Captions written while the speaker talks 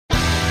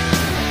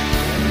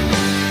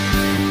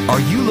Are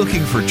you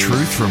looking for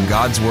truth from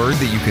God's Word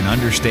that you can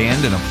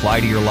understand and apply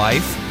to your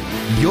life?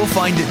 You'll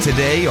find it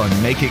today on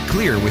Make It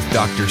Clear with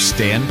Dr.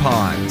 Stan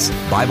Ponz,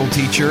 Bible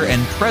teacher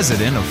and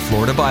president of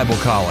Florida Bible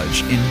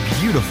College in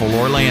beautiful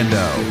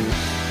Orlando.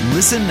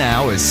 Listen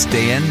now as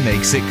Stan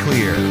makes it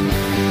clear.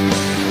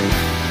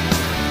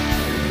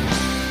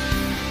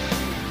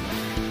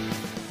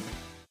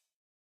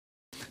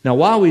 Now,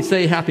 while we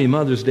say Happy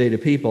Mother's Day to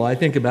people, I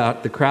think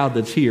about the crowd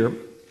that's here.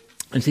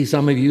 I see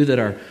some of you that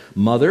are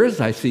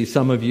mothers. I see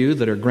some of you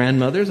that are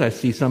grandmothers. I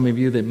see some of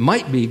you that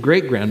might be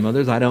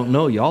great-grandmothers. I don't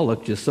know. You all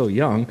look just so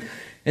young.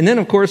 And then,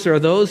 of course, there are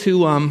those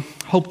who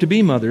hope to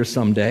be mothers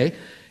someday.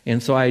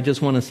 And so I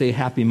just want to say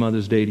Happy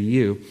Mother's Day to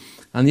you.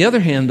 On the other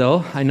hand,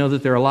 though, I know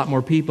that there are a lot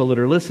more people that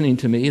are listening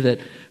to me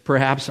that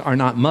perhaps are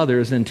not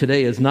mothers, and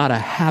today is not a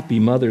Happy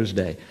Mother's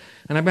Day.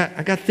 And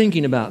I got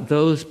thinking about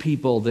those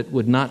people that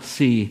would not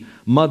see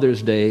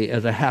Mother's Day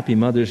as a Happy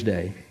Mother's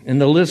Day.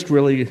 And the list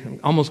really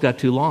almost got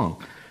too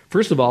long.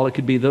 First of all, it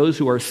could be those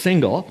who are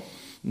single,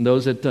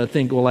 those that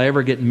think, will I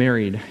ever get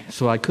married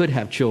so I could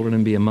have children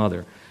and be a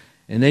mother?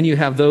 And then you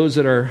have those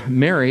that are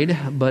married,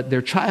 but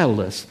they're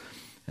childless.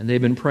 And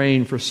they've been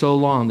praying for so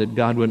long that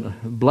God would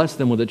bless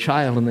them with a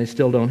child, and they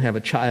still don't have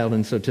a child,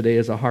 and so today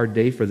is a hard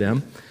day for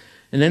them.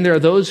 And then there are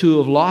those who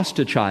have lost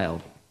a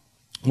child.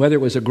 Whether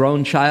it was a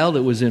grown child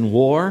that was in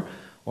war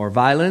or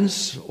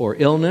violence or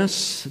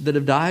illness that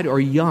have died, or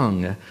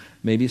young,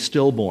 maybe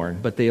stillborn,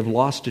 but they have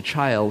lost a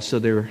child, so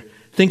they're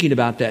thinking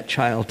about that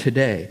child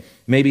today.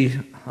 Maybe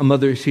a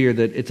mother's here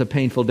that it's a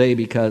painful day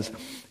because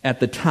at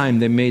the time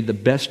they made the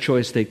best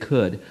choice they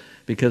could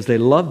because they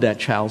loved that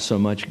child so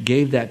much,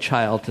 gave that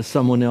child to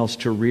someone else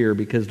to rear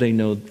because they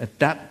know at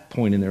that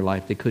point in their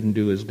life they couldn't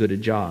do as good a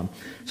job.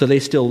 So they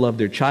still love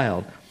their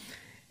child.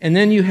 And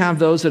then you have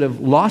those that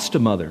have lost a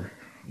mother,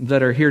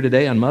 that are here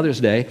today on Mother's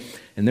Day,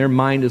 and their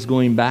mind is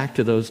going back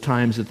to those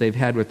times that they've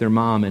had with their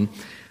mom. And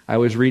I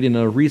was reading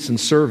a recent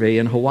survey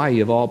in Hawaii,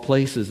 of all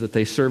places, that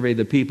they surveyed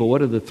the people,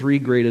 what are the three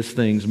greatest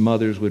things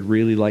mothers would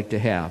really like to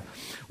have?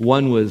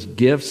 One was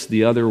gifts,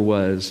 the other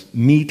was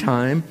me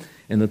time,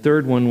 and the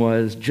third one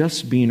was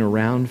just being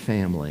around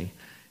family.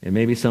 And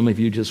maybe some of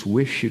you just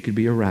wish you could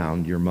be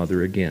around your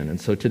mother again.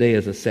 And so today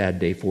is a sad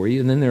day for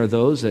you. And then there are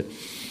those that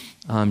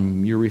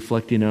you're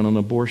reflecting on an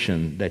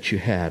abortion that you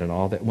had and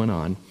all that went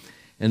on.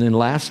 And then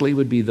lastly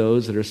would be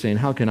those that are saying,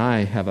 how can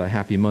I have a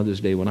Happy Mother's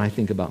Day when I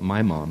think about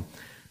my mom?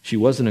 She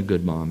wasn't a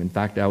good mom. In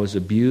fact, I was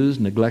abused,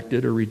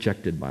 neglected, or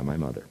rejected by my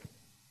mother.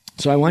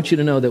 So I want you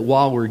to know that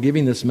while we're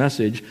giving this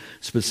message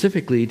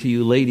specifically to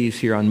you ladies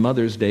here on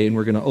Mother's Day, and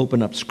we're going to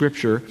open up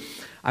Scripture,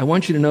 I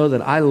want you to know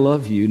that I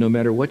love you no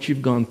matter what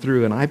you've gone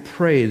through, and I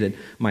pray that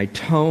my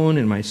tone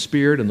and my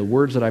spirit and the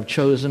words that I've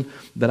chosen,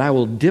 that I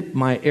will dip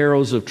my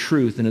arrows of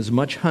truth in as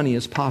much honey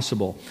as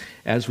possible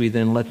as we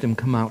then let them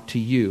come out to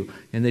you,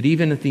 and that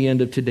even at the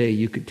end of today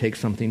you could take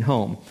something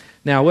home.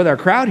 Now, with our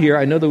crowd here,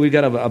 I know that we've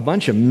got a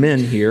bunch of men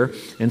here,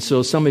 and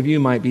so some of you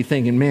might be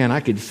thinking, man, I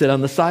could sit on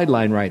the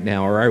sideline right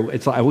now, or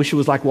I wish it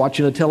was like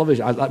watching a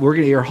television. We're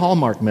going to hear a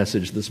Hallmark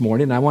message this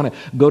morning, and I want to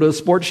go to a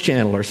sports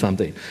channel or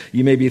something.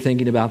 You may be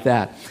thinking about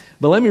that.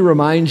 But let me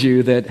remind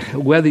you that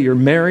whether you're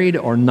married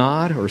or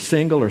not, or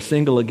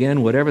single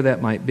again, whatever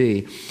that might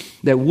be,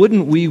 that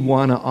wouldn't we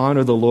want to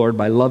honor the Lord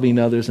by loving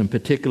others, and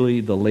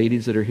particularly the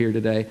ladies that are here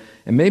today?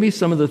 And maybe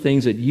some of the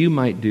things that you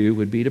might do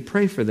would be to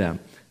pray for them.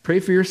 Pray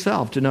for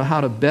yourself to know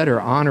how to better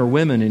honor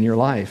women in your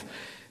life.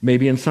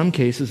 Maybe in some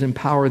cases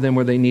empower them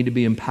where they need to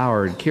be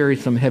empowered. Carry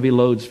some heavy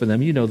loads for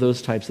them. You know,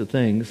 those types of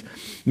things.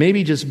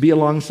 Maybe just be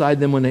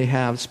alongside them when they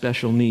have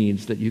special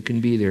needs, that you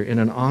can be there in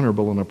an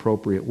honorable and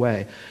appropriate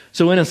way.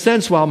 So in a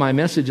sense, while my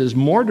message is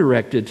more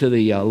directed to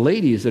the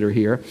ladies that are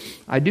here,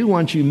 I do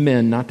want you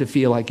men not to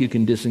feel like you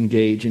can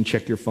disengage and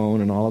check your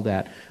phone and all of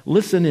that.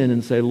 Listen in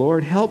and say,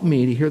 Lord, help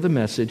me to hear the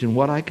message and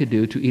what I could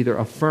do to either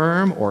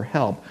affirm or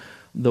help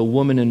the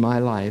woman in my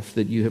life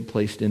that you have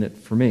placed in it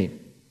for me.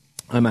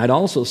 I might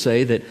also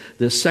say that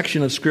this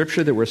section of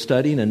Scripture that we're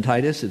studying in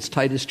Titus, it's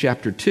Titus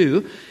chapter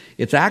 2.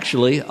 It's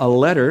actually a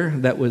letter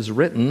that was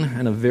written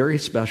in a very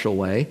special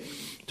way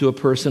to a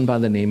person by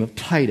the name of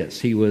Titus.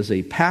 He was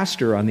a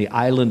pastor on the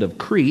island of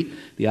Crete.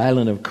 The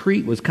island of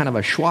Crete was kind of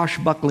a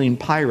swashbuckling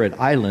pirate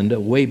island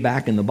way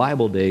back in the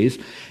Bible days.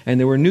 And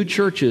there were new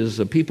churches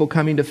of people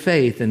coming to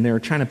faith, and they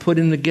were trying to put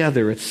in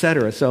together,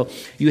 etc. So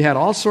you had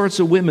all sorts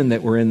of women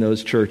that were in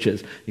those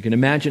churches. You can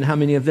imagine how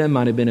many of them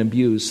might have been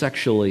abused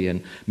sexually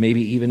and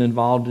maybe even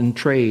involved in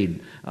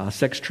trade,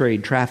 sex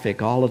trade,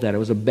 traffic, all of that. It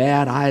was a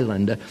bad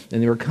island,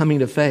 and they were coming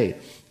to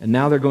faith. And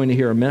now they're going to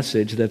hear a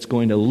message that's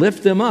going to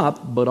lift them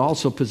up, but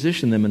also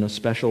position them in a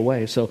special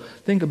way. So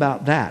think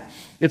about that.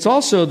 It's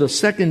also the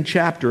second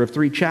chapter of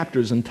 3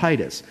 chapters in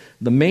Titus.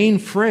 The main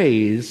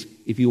phrase,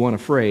 if you want a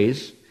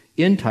phrase,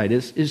 in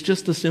Titus is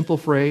just the simple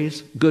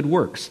phrase, good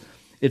works.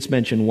 It's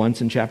mentioned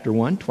once in chapter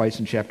 1, twice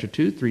in chapter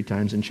 2, 3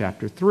 times in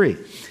chapter 3.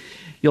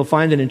 You'll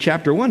find that in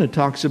chapter 1 it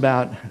talks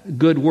about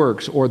good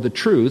works, or the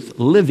truth,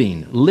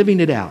 living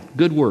it out,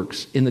 good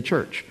works in the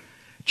church.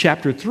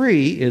 Chapter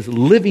 3 is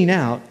living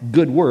out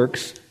good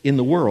works in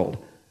the world.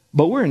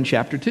 But we're in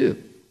chapter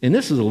 2. And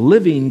this is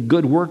living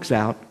good works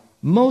out,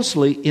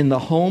 mostly in the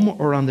home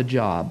or on the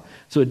job.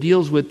 So it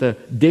deals with the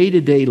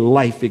day-to-day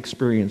life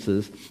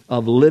experiences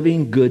of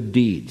living good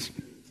deeds.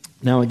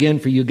 Now again,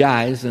 for you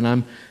guys, and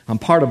I'm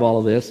part of all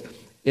of this,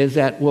 is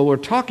that when we're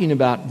talking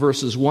about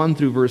verses 1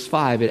 through verse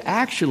 5, it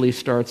actually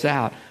starts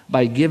out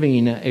by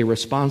giving a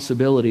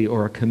responsibility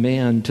or a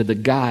command to the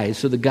guys.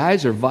 So the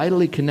guys are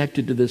vitally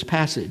connected to this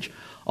passage,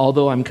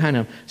 although I'm kind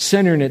of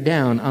centering it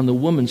down on the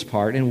woman's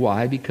part. And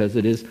why? Because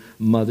it is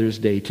Mother's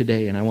Day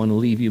today, and I want to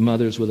leave you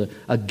mothers with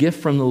a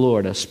gift from the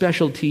Lord, a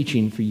special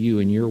teaching for you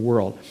in your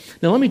world.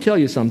 Now let me tell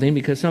you something,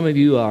 because some of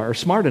you are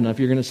smart enough,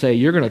 you're going to say,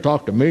 you're going to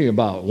talk to me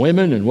about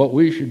women and what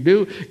we should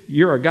do.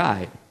 You're a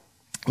guy.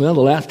 Well,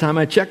 the last time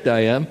I checked,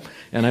 I am,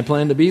 and I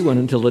plan to be one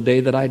until the day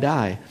that I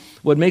die.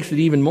 What makes it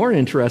even more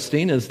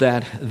interesting is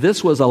that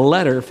this was a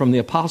letter from the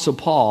Apostle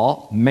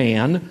Paul,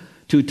 man,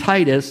 to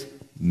Titus,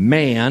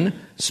 man,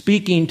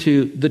 speaking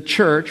to the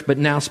church, but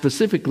now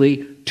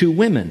specifically to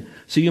women.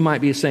 So you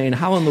might be saying,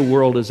 how in the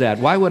world is that?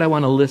 Why would I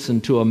want to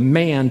listen to a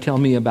man tell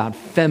me about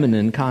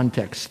feminine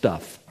context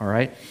stuff? All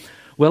right?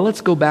 Well, let's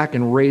go back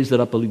and raise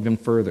it up even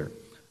further.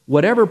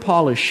 Whatever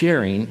Paul is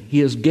sharing,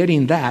 he is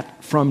getting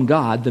that from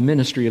God, the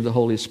ministry of the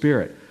Holy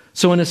Spirit.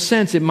 So in a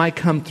sense, it might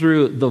come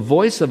through the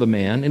voice of a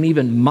man, and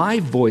even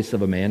my voice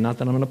of a man, not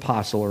that I'm an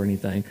apostle or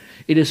anything.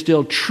 It is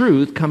still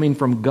truth coming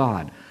from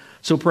God.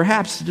 So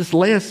perhaps just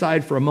lay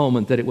aside for a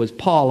moment that it was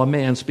Paul, a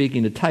man,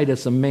 speaking to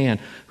Titus, a man,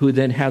 who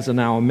then has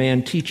now a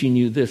man teaching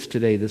you this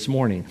today, this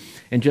morning.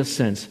 And just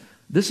sense,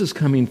 this is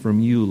coming from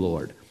you,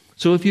 Lord.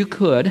 So if you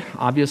could,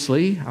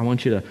 obviously, I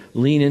want you to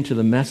lean into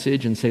the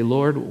message and say,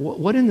 Lord,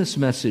 what in this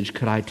message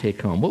could I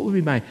take home? What would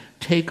be my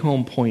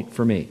take-home point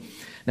for me?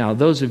 Now,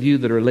 those of you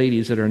that are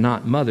ladies that are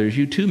not mothers,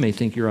 you too may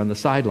think you're on the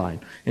sideline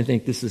and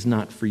think this is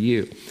not for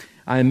you.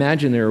 I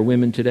imagine there are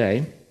women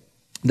today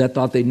that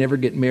thought they'd never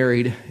get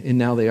married, and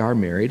now they are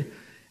married.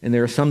 And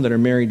there are some that are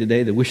married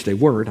today that wish they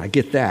weren't. I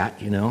get that,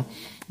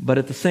 But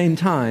at the same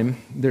time,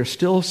 there's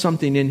still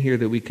something in here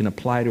that we can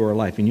apply to our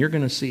life. And you're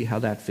going to see how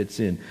that fits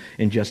in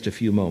just a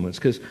few moments,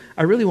 because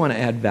I really want to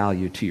add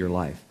value to your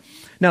life.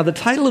 Now, the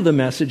title of the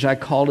message I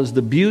called is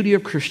The Beauty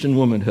of Christian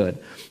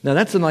Womanhood. Now,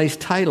 that's a nice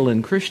title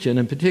in Christian,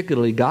 and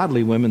particularly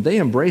godly women. They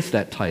embrace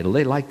that title.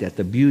 They like that,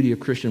 the beauty of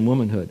Christian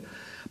womanhood.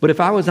 But if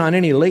I was on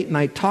any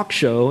late-night talk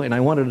show and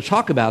I wanted to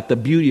talk about the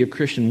beauty of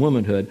Christian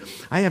womanhood,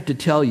 I have to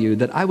tell you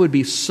that I would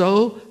be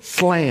so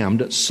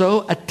slammed,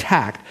 so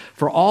attacked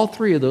for all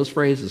three of those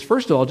phrases.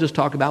 First of all, just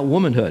talk about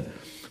womanhood,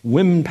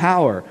 women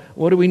power.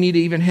 What do we need to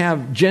even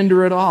have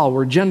gender at all?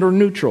 We're gender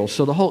neutral.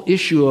 So the whole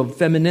issue of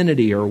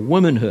femininity or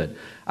womanhood,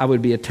 I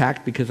would be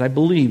attacked because I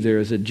believe there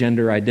is a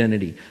gender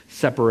identity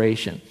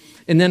separation.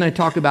 And then I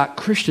talk about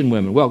Christian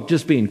women. Well,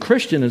 just being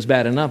Christian is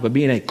bad enough, but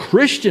being a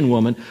Christian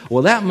woman,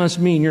 well, that must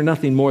mean you're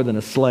nothing more than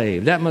a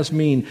slave. That must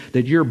mean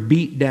that you're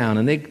beat down.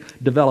 And they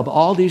develop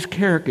all these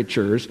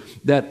caricatures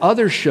that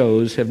other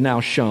shows have now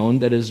shown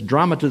that is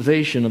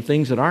dramatization of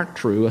things that aren't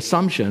true,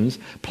 assumptions,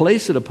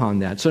 place it upon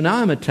that. So now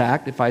I'm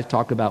attacked if I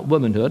talk about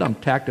womanhood. I'm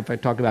attacked if I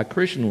talk about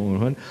Christian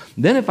womanhood.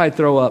 Then if I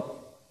throw up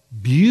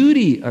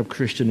beauty of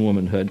Christian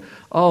womanhood,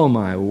 oh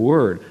my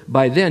word.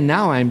 By then,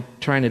 now I'm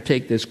trying to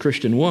take this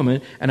Christian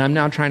woman and I'm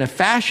now trying to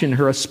fashion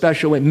her a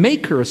special way,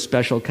 make her a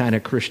special kind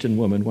of Christian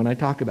woman when I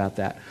talk about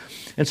that.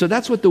 And so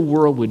that's what the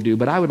world would do.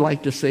 But I would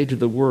like to say to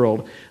the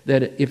world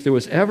that if there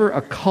was ever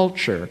a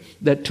culture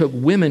that took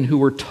women who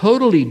were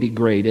totally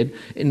degraded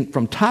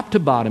from top to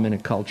bottom in a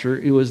culture,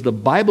 it was the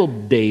Bible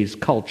days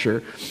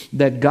culture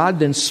that God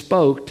then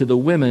spoke to the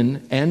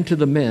women and to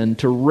the men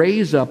to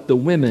raise up the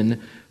women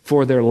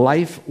for their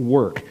life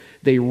work.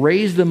 They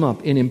raised them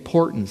up in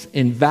importance,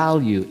 in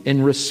value,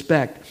 in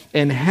respect,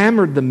 and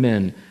hammered the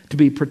men to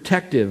be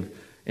protective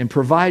and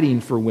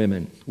providing for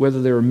women, whether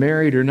they were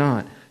married or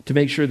not, to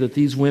make sure that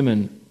these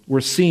women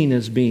were seen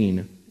as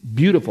being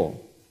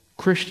beautiful,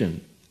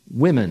 Christian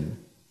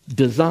women,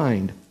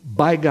 designed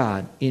by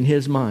God in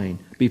His mind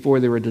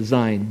before they were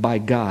designed by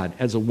God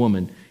as a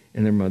woman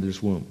in their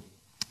mother's womb.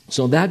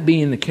 So that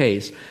being the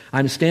case,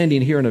 I'm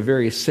standing here in a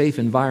very safe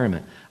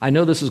environment. I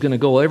know this is going to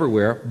go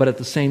everywhere, but at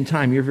the same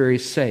time, you're very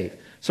safe.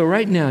 So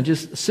right now,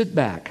 just sit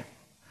back.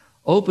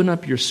 Open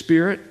up your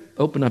spirit,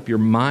 open up your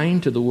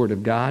mind to the Word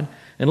of God,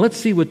 and let's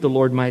see what the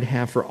Lord might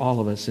have for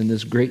all of us in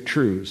this great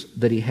truths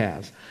that He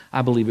has.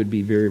 I believe it would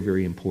be very,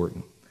 very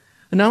important.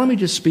 And now let me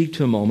just speak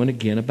to a moment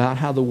again about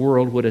how the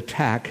world would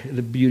attack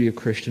the beauty of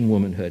Christian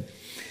womanhood.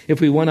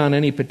 If we went on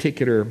any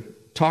particular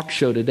talk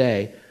show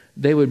today,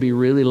 they would be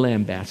really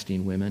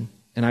lambasting women.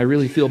 And I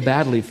really feel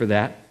badly for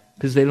that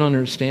because they don't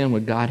understand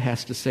what God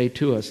has to say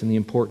to us and the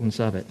importance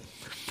of it.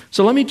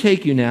 So let me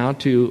take you now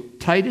to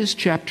Titus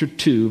chapter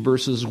 2,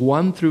 verses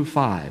 1 through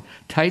 5.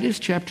 Titus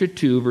chapter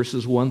 2,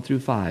 verses 1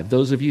 through 5.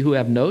 Those of you who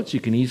have notes, you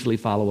can easily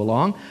follow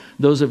along.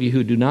 Those of you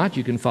who do not,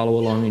 you can follow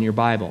along in your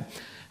Bible.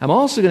 I'm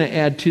also going to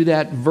add to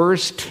that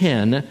verse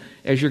 10,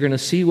 as you're going to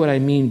see what I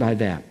mean by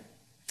that.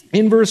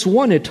 In verse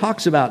 1, it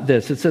talks about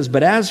this. It says,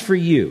 "But as for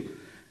you..."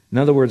 In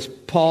other words,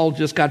 Paul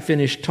just got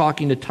finished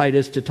talking to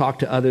Titus to talk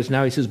to others.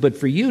 Now he says, but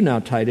for you now,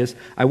 Titus,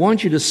 I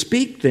want you to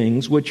speak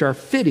things which are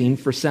fitting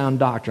for sound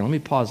doctrine. Let me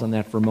pause on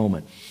that for a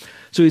moment.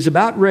 So he's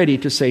about ready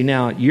to say,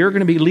 now, you're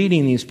going to be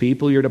leading these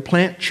people. You're to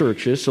plant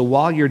churches. So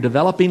while you're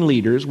developing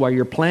leaders, while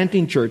you're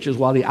planting churches,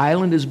 while the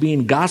island is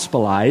being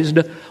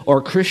gospelized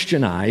or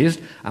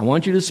Christianized, I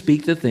want you to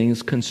speak the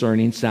things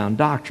concerning sound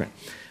doctrine.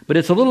 But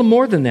it's a little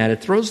more than that.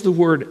 It throws the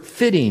word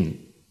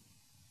fitting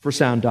for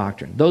sound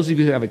doctrine. Those of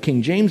you who have a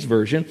King James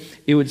Version,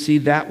 it would see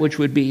that which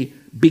would be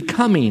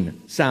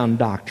becoming sound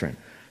doctrine.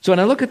 So when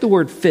I look at the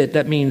word fit,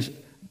 that means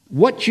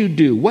what you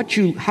do,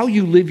 how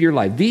you live your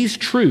life. These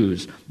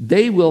truths,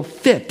 they will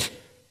fit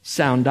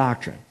sound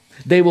doctrine.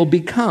 They will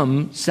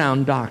become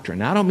sound doctrine.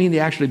 Now, I don't mean they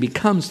actually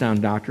become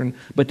sound doctrine,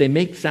 but they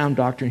make sound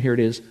doctrine, here it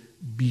is,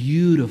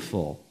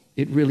 beautiful.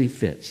 It really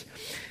fits.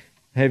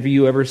 Have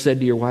you ever said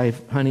to your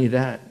wife, honey,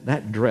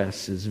 that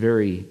dress is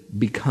very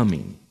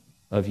becoming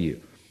of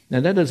you?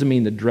 Now, that doesn't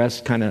mean the dress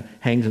kind of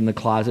hangs in the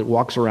closet,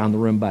 walks around the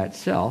room by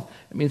itself.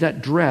 It means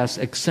that dress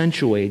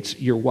accentuates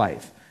your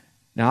wife.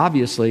 Now,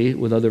 obviously,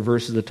 with other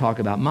verses that talk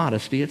about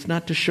modesty, it's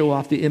not to show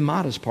off the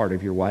immodest part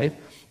of your wife,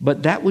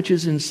 but that which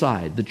is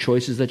inside, the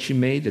choices that she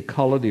made, the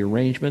color, the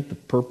arrangement, the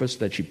purpose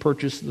that she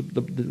purchased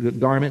the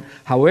garment,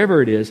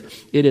 however it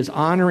is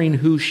honoring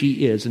who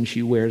she is, and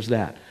she wears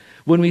that.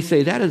 When we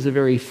say that is a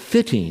very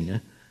fitting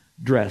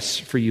dress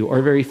for you, or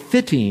a very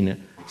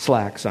fitting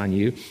slacks on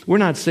you, we're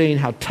not saying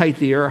how tight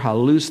they are, how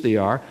loose they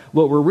are.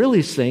 What we're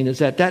really saying is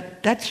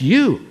that's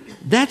you.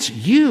 That's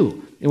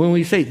you. And when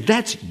we say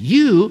that's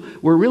you,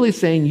 we're really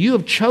saying you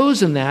have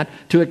chosen that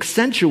to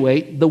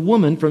accentuate the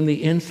woman from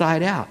the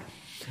inside out.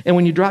 And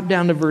when you drop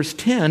down to verse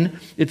 10,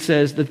 it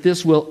says that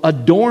this will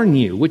adorn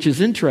you, which is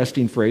an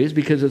interesting phrase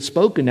because it's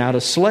spoken now to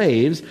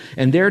slaves,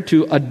 and they're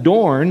to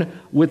adorn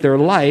with their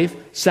life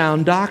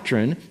sound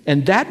doctrine.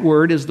 And that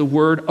word is the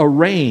word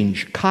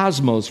arrange,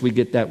 cosmos, we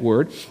get that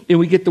word, and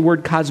we get the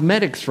word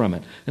cosmetics from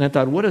it. And I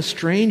thought, what a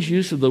strange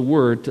use of the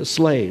word to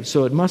slaves.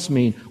 So it must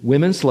mean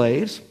women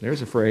slaves,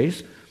 there's a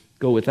phrase,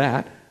 go with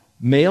that.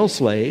 Male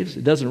slaves,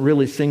 it doesn't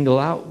really single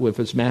out if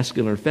it's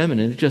masculine or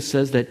feminine. It just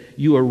says that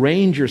you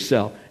arrange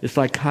yourself. It's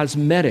like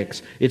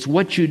cosmetics. It's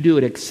what you do.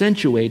 It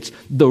accentuates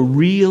the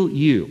real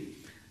you.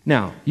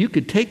 Now, you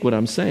could take what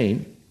I'm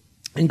saying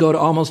and go to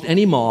almost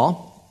any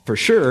mall, for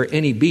sure,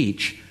 any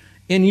beach,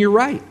 and you're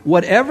right.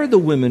 Whatever the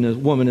woman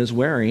is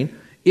wearing,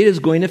 it is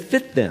going to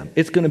fit them.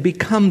 It's going to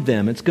become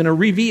them. It's going to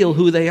reveal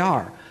who they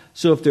are.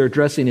 So if they're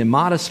dressing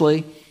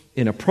immodestly,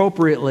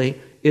 inappropriately,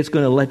 it's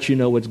going to let you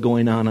know what's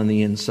going on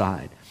the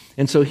inside.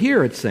 And so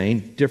here it's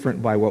saying,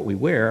 different by what we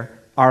wear,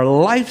 our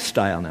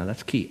lifestyle, now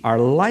that's key, our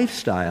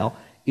lifestyle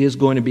is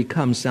going to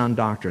become sound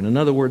doctrine. In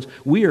other words,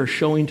 we are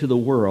showing to the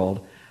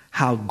world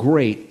how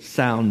great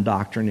sound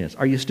doctrine is.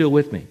 Are you still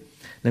with me?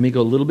 Let me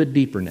go a little bit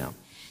deeper now.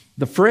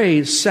 The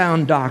phrase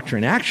sound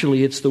doctrine,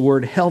 actually it's the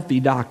word healthy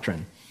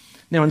doctrine.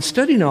 Now in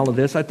studying all of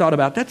this, I thought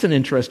about that's an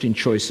interesting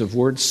choice of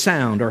words,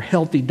 sound or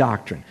healthy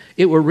doctrine.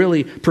 It will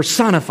really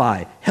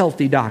personify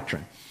healthy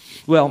doctrine.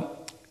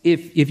 Well,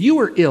 if you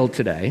were ill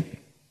today,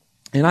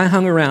 and I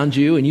hung around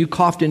you, and you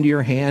coughed into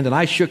your hand, and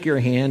I shook your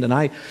hand, and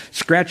I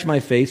scratched my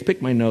face,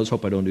 picked my nose,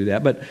 hope I don't do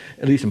that, but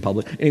at least in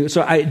public. Anyway,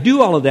 so I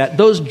do all of that.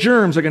 Those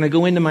germs are going to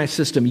go into my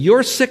system.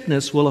 Your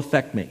sickness will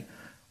affect me.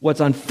 What's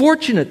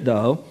unfortunate,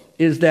 though,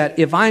 is that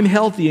if I'm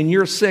healthy and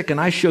you're sick, and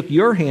I shook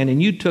your hand,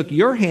 and you took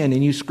your hand,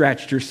 and you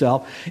scratched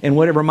yourself, and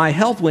whatever my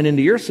health went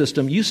into your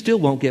system, you still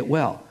won't get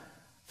well.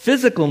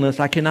 Physicalness,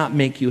 I cannot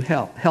make you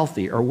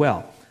healthy or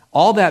well.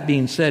 All that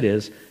being said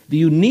is, the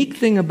unique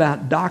thing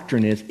about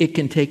doctrine is it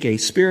can take a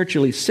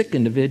spiritually sick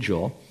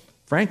individual,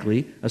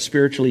 frankly, a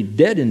spiritually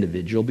dead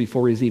individual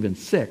before he's even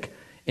sick,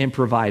 and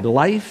provide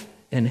life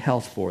and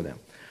health for them.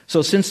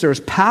 So since there's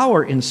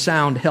power in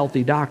sound,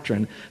 healthy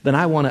doctrine, then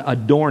I want to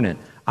adorn it.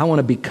 I want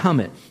to become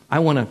it. I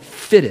want to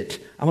fit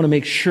it. I want to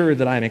make sure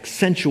that I'm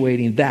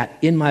accentuating that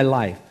in my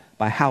life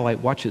by how I,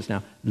 watch this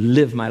now,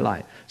 live my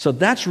life. So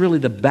that's really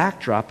the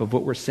backdrop of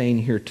what we're saying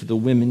here to the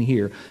women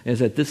here, is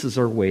that this is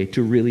our way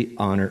to really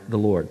honor the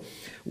Lord.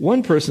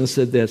 One person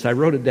said this, I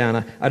wrote it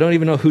down, I don't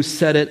even know who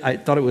said it, I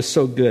thought it was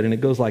so good, and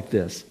it goes like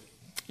this.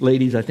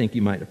 Ladies, I think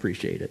you might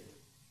appreciate it.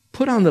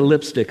 Put on the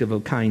lipstick of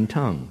a kind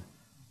tongue,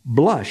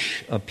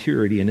 blush of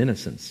purity and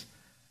innocence,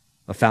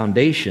 a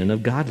foundation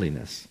of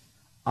godliness,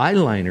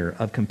 eyeliner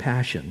of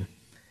compassion,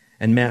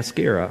 and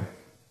mascara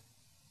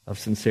of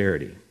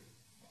sincerity.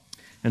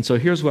 And so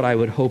here's what I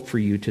would hope for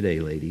you today,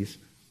 ladies,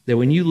 that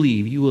when you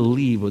leave, you will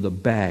leave with a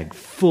bag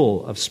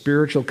full of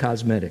spiritual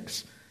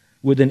cosmetics,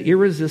 with an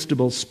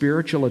irresistible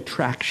spiritual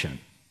attraction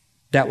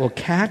that will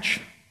catch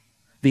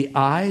the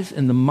eyes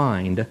and the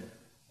mind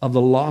of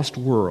the lost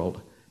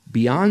world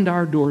beyond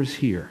our doors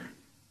here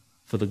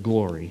for the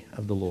glory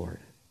of the Lord.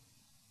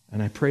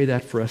 And I pray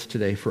that for us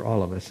today, for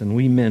all of us, and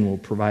we men will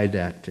provide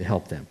that to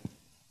help them.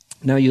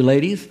 Now, you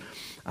ladies,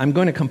 I'm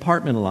going to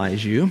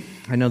compartmentalize you.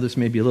 I know this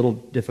may be a little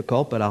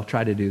difficult, but I'll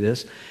try to do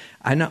this.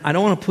 I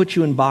don't want to put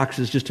you in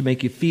boxes just to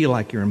make you feel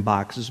like you're in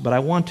boxes, but I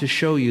want to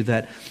show you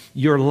that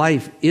your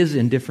life is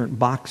in different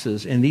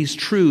boxes, and these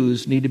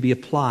truths need to be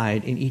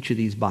applied in each of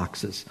these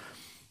boxes.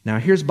 Now,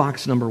 here's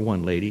box number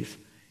 1, ladies.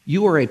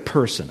 You are a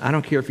person. I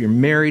don't care if you're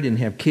married and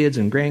have kids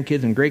and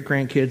grandkids and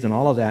great-grandkids and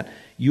all of that.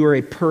 You are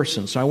a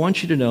person. So I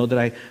want you to know that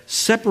I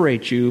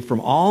separate you from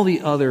all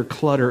the other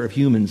clutter of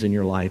humans in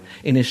your life,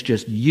 and it's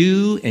just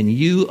you and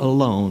you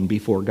alone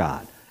before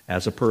God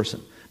as a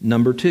person.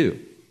 Number 2,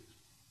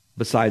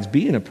 besides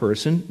being a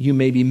person, you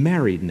may be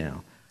married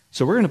now.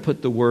 So we're going to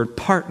put the word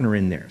partner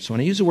in there. So when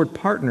I use the word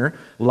partner,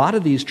 a lot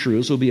of these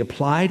truths will be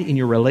applied in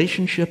your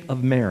relationship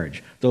of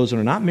marriage. Those that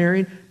are not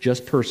married,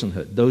 just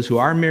personhood. Those who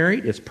are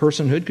married, it's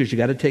personhood because you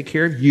got to take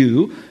care of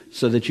you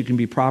so that you can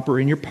be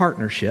proper in your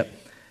partnership.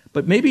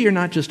 But maybe you're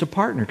not just a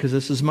partner because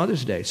this is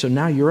Mother's Day. So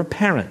now you're a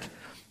parent.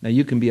 Now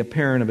you can be a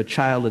parent of a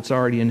child that's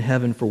already in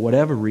heaven for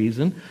whatever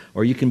reason,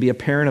 or you can be a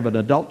parent of an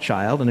adult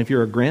child, and if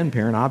you're a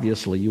grandparent,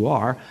 obviously you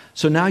are.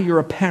 So now you're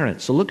a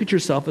parent. So look at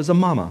yourself as a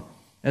mama,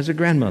 as a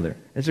grandmother,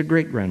 as a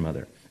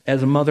great-grandmother,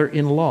 as a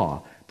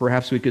mother-in-law.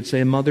 Perhaps we could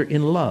say a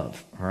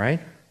mother-in-love, all right?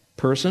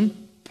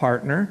 Person,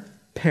 partner,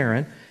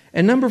 parent.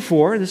 And number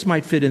 4, this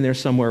might fit in there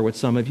somewhere with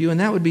some of you, and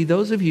that would be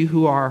those of you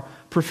who are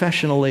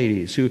professional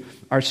ladies, who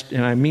are,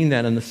 and I mean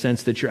that in the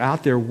sense that you're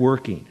out there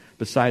working,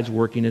 besides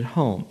working at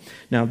home.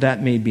 Now,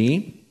 that may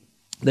be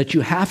that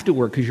you have to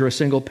work because you're a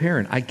single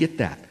parent. I get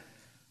that.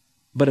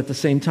 But at the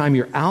same time,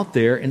 you're out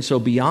there, and so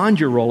beyond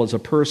your role as a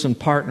person,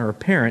 partner, or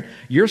parent,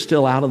 you're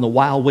still out in the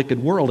wild,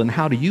 wicked world. And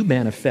how do you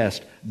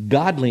manifest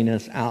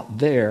godliness out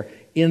there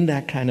in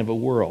that kind of a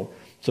world?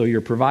 So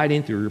you're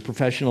providing through your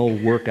professional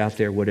work out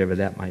there, whatever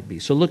that might be.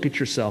 So look at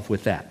yourself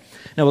with that.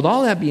 Now, with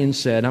all that being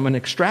said, I'm going to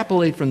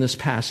extrapolate from this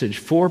passage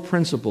 4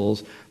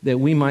 principles that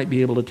we might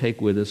be able to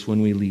take with us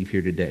when we leave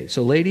here today.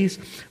 So ladies,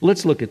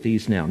 let's look at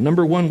these now.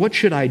 Number 1, what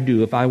should I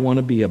do if I want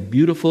to be a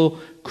beautiful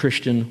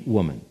Christian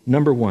woman?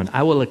 Number 1,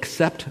 I will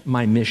accept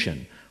my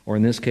mission, or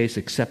in this case,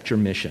 accept your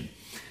mission.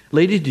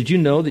 Ladies, did you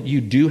know that you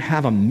do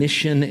have a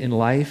mission in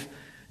life?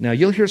 Now,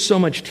 you'll hear so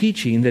much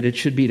teaching that it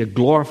should be to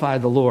glorify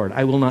the Lord.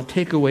 I will not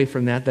take away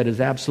from that. That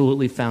is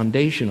absolutely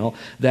foundational.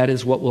 That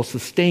is what will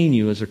sustain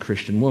you as a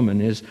Christian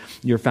woman, is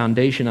your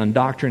foundation on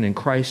doctrine and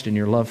Christ and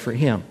your love for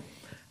Him.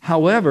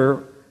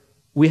 However,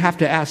 we have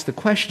to ask the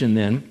question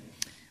then,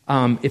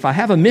 if I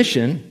have a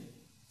mission,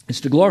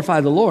 it's to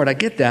glorify the Lord. I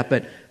get that,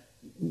 but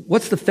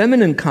what's the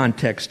feminine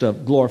context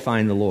of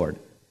glorifying the Lord?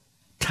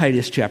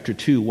 Titus chapter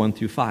 2, 1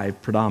 through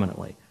 5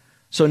 predominantly.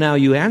 So now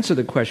you answer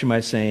the question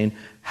by saying,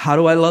 how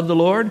do I love the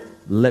Lord?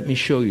 Let me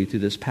show you through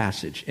this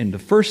passage. And the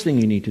first thing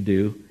you need to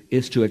do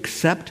is to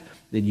accept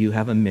that you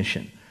have a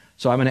mission.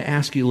 So I'm going to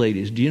ask you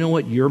ladies, do you know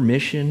what your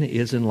mission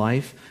is in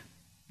life?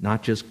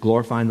 Not just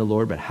glorifying the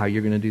Lord, but how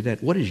you're going to do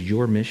that. What is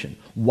your mission?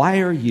 Why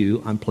are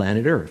you on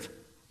planet Earth?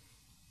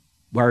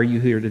 Why are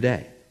you here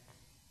today?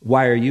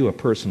 Why are you a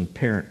person,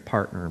 parent,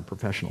 partner, and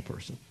professional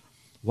person?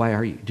 Why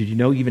are you? Did you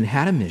know you even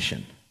had a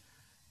mission?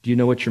 Do you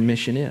know what your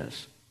mission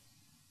is?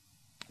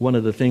 One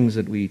of the things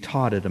that we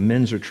taught at a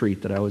men's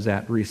retreat that I was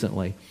at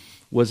recently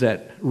was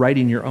that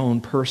writing your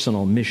own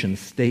personal mission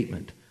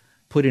statement,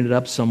 putting it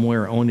up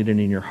somewhere, owning it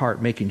in your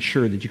heart, making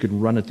sure that you could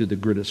run it through the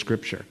grid of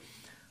Scripture.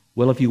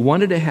 Well, if you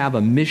wanted to have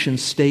a mission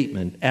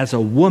statement as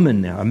a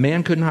woman now, a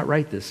man could not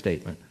write this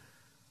statement,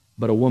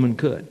 but a woman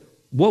could.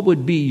 What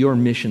would be your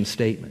mission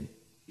statement?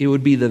 It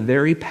would be the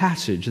very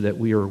passage that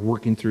we are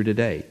working through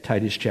today,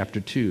 Titus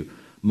chapter 2,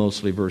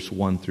 mostly verse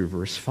 1 through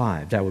verse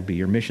 5. That would be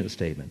your mission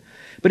statement.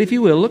 But if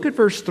you will, look at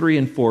verse 3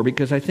 and 4,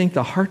 because I think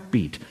the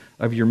heartbeat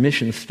of your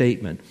mission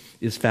statement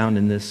is found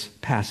in this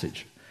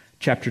passage.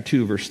 Chapter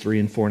 2, verse 3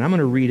 and 4. And I'm going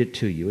to read it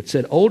to you. It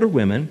said, older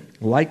women,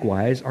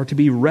 likewise, are to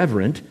be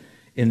reverent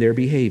in their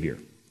behavior,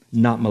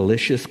 not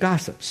malicious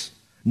gossips,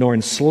 nor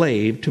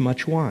enslaved to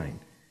much wine,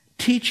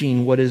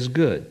 teaching what is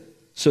good,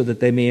 so that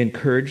they may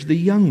encourage the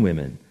young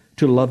women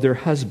to love their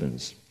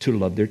husbands, to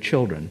love their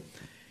children.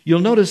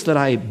 You'll notice that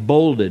I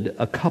bolded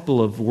a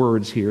couple of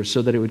words here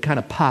so that it would kind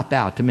of pop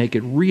out to make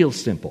it real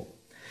simple.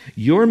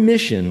 Your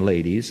mission,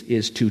 ladies,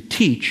 is to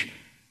teach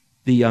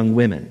the young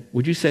women.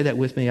 Would you say that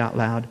with me out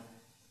loud?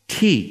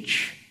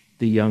 Teach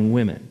the young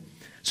women.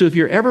 So if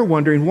you're ever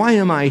wondering, why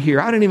am I here?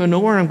 I don't even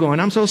know where I'm going.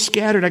 I'm so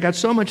scattered. I got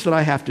so much that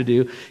I have to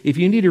do. If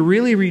you need to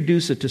really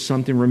reduce it to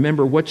something,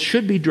 remember what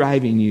should be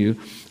driving you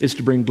is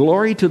to bring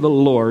glory to the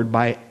Lord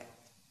by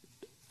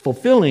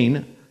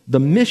fulfilling the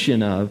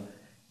mission of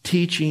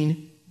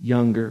teaching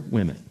younger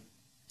women.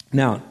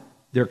 Now,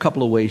 there are a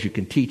couple of ways you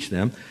can teach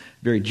them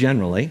very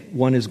generally.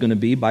 One is going to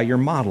be by your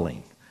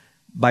modeling,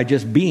 by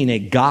just being a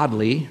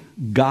godly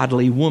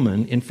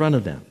woman in front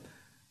of them.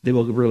 They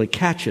will really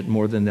catch it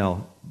more than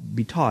they'll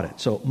be taught it.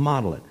 So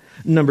model it.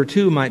 Number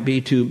 2 might be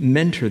to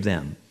mentor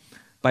them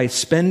by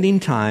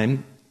spending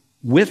time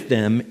with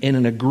them in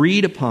an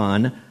agreed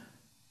upon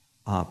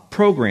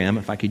program,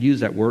 if I could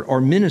use that word,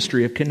 or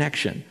ministry of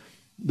connection.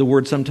 The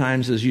word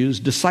sometimes is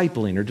used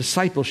discipling or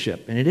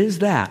discipleship, and it is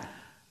that,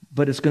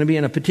 but it's going to be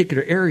in a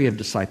particular area of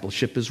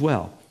discipleship as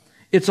well.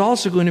 It's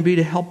also going to be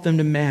to help them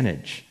to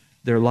manage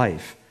their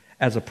life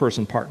as a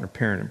person, partner,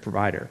 parent, and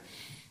provider.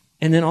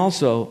 And then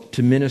also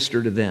to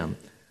minister to them,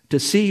 to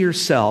see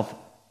yourself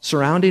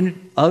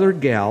surrounding other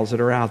gals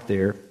that are out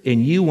there,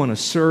 and you want to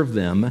serve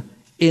them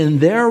in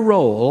their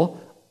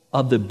role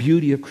of the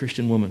beauty of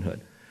Christian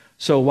womanhood.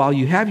 So while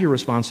you have your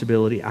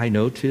responsibility, I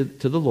know, to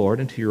the Lord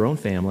and to your own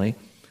family,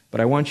 but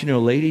I want you to know,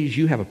 ladies,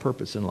 you have a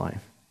purpose in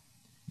life.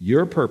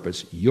 Your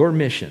purpose, your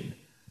mission,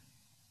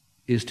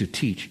 is to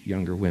teach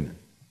younger women.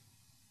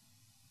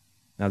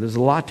 Now, there's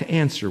a lot to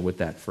answer with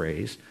that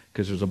phrase,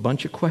 because there's a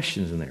bunch of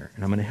questions in there,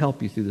 and I'm going to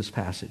help you through this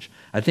passage.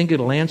 I think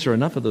it'll answer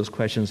enough of those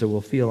questions that we'll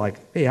feel like,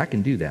 hey, I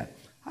can do that.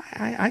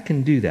 I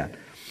can do that.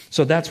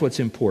 So that's what's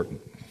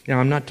important. Now,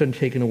 I'm not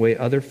taking away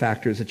other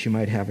factors that you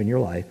might have in your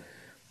life,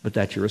 but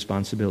that's your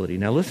responsibility.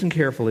 Now, listen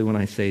carefully when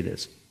I say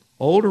this.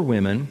 Older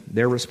women,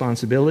 their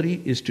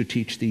responsibility is to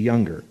teach the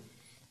younger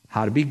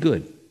how to be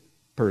good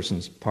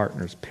persons,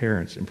 partners,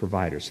 parents, and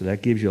providers. So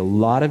that gives you a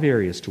lot of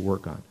areas to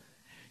work on.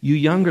 You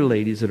younger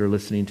ladies that are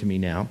listening to me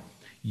now,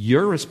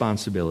 your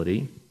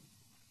responsibility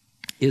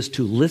is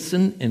to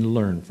listen and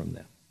learn from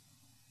them.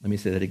 Let me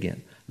say that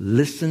again.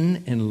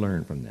 Listen and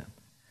learn from them.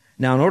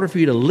 Now, in order for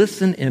you to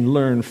listen and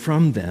learn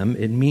from them,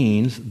 it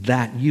means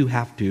that you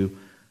have to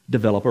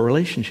develop a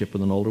relationship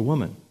with an older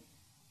woman.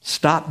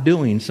 Stop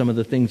doing some of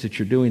the things that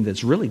you're doing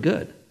that's really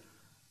good,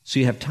 so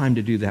you have time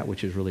to do that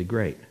which is really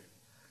great.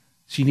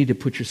 So you need to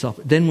put yourself...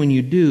 Then when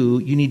you do,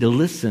 you need to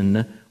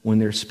listen when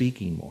they're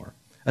speaking more,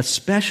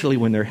 especially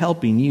when they're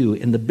helping you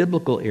in the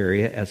biblical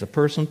area as a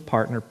person,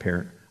 partner,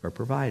 parent, or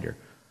provider.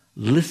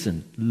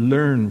 Listen,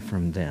 learn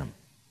from them.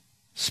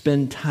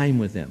 Spend time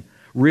with them.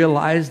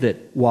 Realize that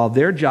while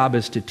their job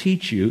is to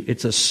teach you,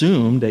 it's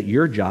assumed that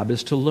your job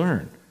is to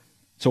learn.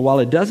 So while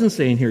it doesn't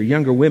say in here,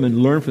 younger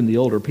women learn from the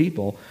older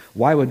people,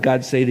 why would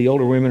God say the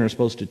older women are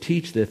supposed to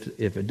teach if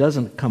it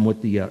doesn't come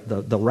with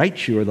the right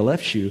shoe or the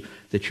left shoe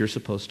that you're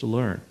supposed to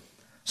learn?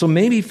 So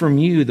maybe from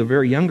you, the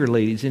very younger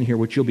ladies in here,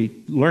 which you'll be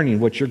learning,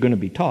 what you're going to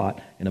be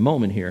taught in a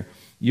moment here,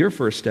 your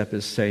first step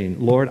is saying,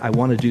 Lord, I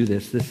want to do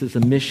this. This is a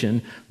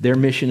mission. Their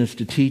mission is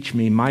to teach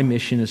me. My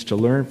mission is to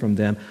learn from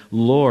them.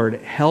 Lord,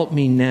 help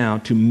me now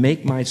to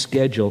make my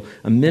schedule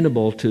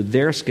amenable to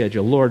their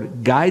schedule.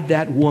 Lord, guide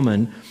that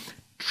woman.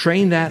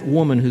 Train that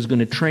woman who's going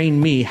to train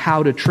me,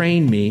 how to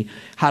train me,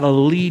 how to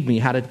lead me,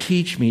 how to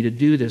teach me to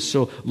do this.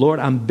 So, Lord,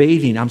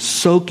 I'm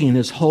soaking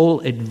this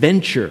whole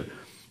adventure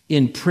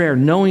in prayer,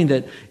 knowing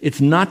that it's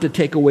not to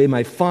take away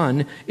my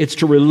fun, it's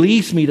to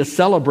release me to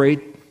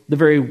celebrate the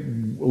very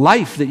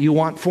life that you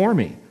want for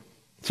me.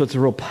 So it's a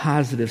real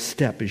positive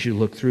step as you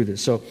look through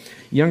this. So,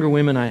 younger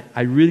women,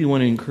 I really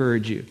want to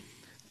encourage you.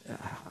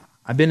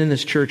 I've been in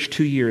this church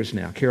 2 years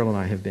now. Carol and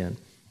I have been.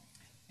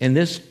 And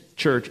this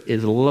church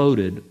is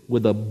loaded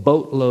with a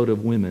boatload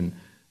of women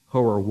who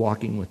are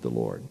walking with the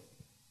Lord.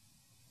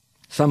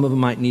 Some of them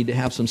might need to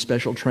have some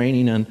special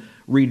training on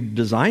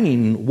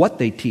redesigning what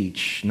they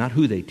teach, not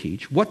who they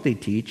teach, what they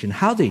teach and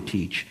how they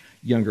teach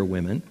younger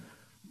women.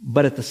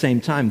 But at the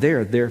same time, they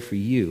are there for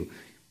you.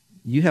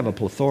 You have a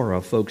plethora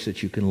of folks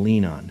that you can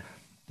lean on.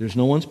 There's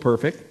no one's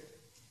perfect.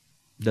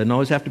 Doesn't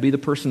always have to be the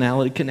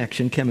personality,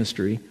 connection,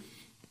 chemistry,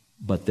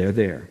 but they're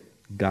there.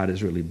 God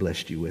has really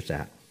blessed you with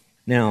that.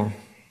 Now,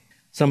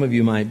 some of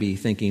you might be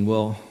thinking,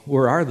 well,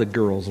 where are the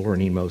girls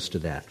learning most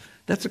of that?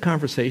 That's a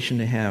conversation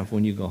to have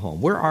when you go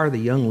home. Where are the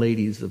young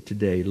ladies of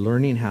today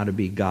learning how to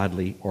be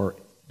godly, or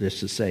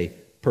just to say,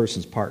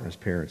 persons, partners,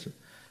 parents,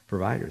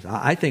 providers?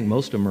 I think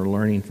most of them are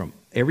learning from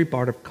every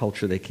part of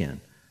culture they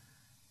can.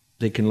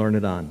 They can learn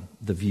it on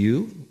The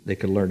View. They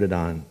can learn it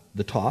on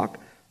The Talk.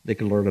 They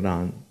can learn it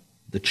on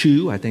The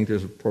Chew. I think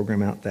there's a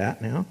program out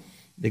that now.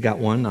 They got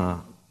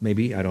one,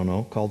 maybe, I don't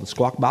know, called The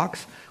Squawk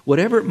Box.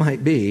 Whatever it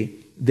might be,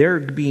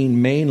 they're being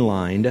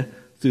mainlined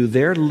through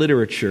their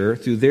literature,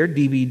 through their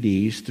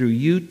DVDs, through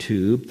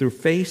YouTube, through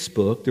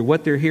Facebook, through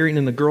what they're hearing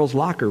in the girls'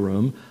 locker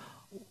room,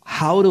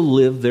 how to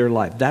live their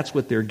life. That's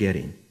what they're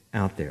getting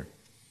out there.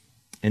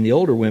 And the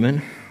older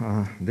women,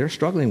 they're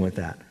struggling with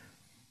that.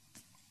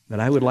 But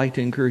I would like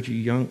to encourage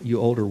you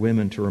older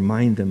women to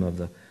remind them of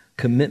the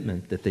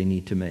commitment that they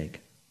need to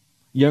make.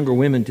 Younger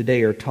women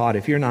today are taught,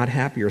 if you're not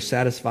happy or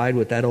satisfied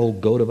with that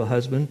old goat of a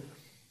husband,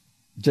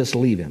 just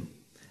leave him.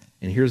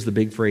 And here's the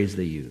big phrase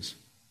they use.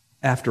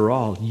 After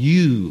all,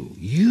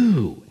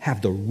 you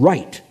have the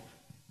right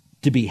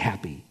to be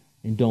happy,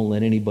 and don't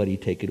let anybody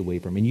take it away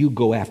from you. And you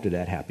go after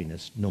that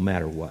happiness no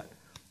matter what.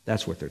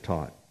 That's what they're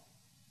taught.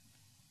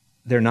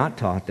 They're not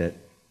taught that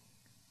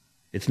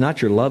it's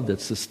not your love that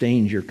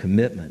sustains your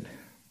commitment.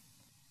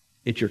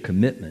 It's your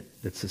commitment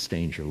that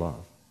sustains your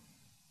love.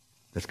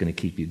 That's going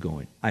to keep you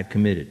going. I've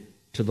committed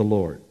to the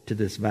Lord, to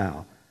this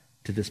vow,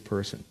 to this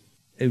person.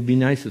 It would be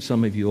nice if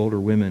some of you older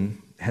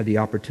women had the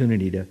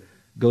opportunity to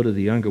go to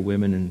the younger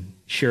women and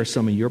share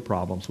some of your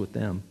problems with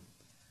them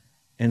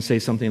and say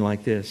something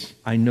like this: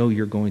 I know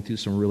you're going through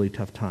some really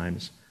tough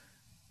times,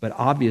 but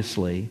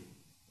obviously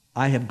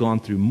I have gone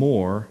through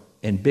more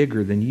and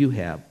bigger than you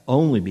have,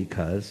 only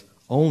because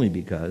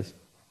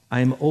I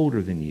am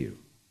older than you,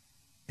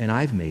 and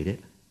I've made it.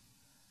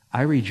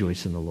 I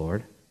rejoice in the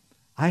Lord.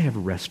 I have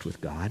rest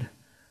with God.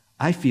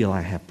 I feel I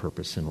have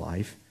purpose in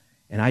life,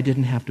 and I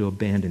didn't have to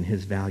abandon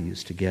his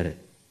values to get it.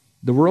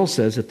 The world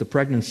says that the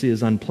pregnancy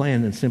is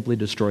unplanned and simply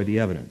destroy the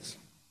evidence.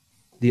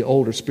 The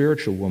older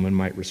spiritual woman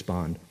might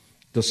respond,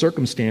 the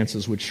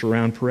circumstances which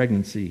surround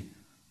pregnancy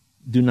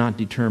do not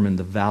determine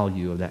the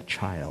value of that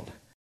child.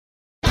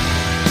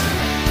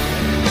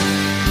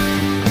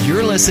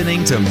 You're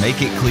listening to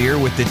Make It Clear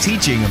with the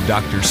teaching of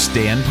Dr.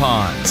 Stan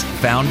Ponz,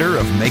 founder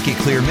of Make It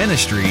Clear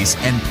Ministries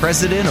and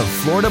president of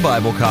Florida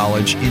Bible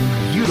College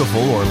in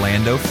beautiful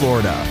Orlando,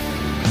 Florida.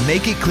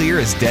 Make It Clear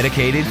is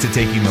dedicated to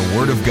taking the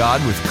Word of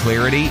God with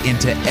clarity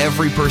into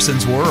every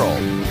person's world.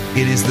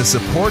 It is the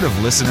support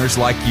of listeners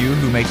like you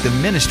who make the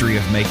ministry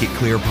of Make It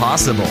Clear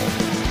possible.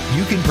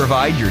 You can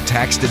provide your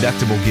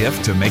tax-deductible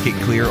gift to Make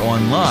It Clear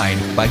online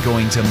by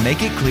going to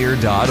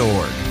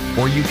makeitclear.org.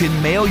 Or you can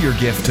mail your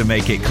gift to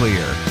Make It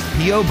Clear,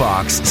 P.O.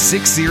 Box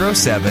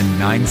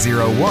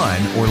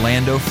 607901,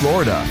 Orlando,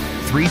 Florida,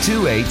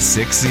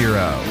 32860.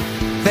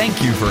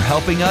 Thank you for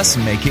helping us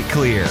make it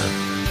clear.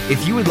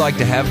 If you would like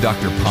to have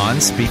Dr.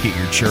 Ponz speak at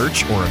your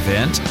church or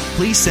event,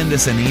 please send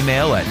us an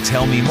email at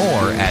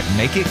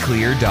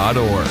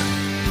tellmemore@makeitclear.org.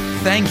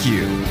 Thank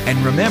you,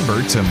 and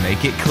remember to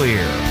make it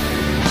clear.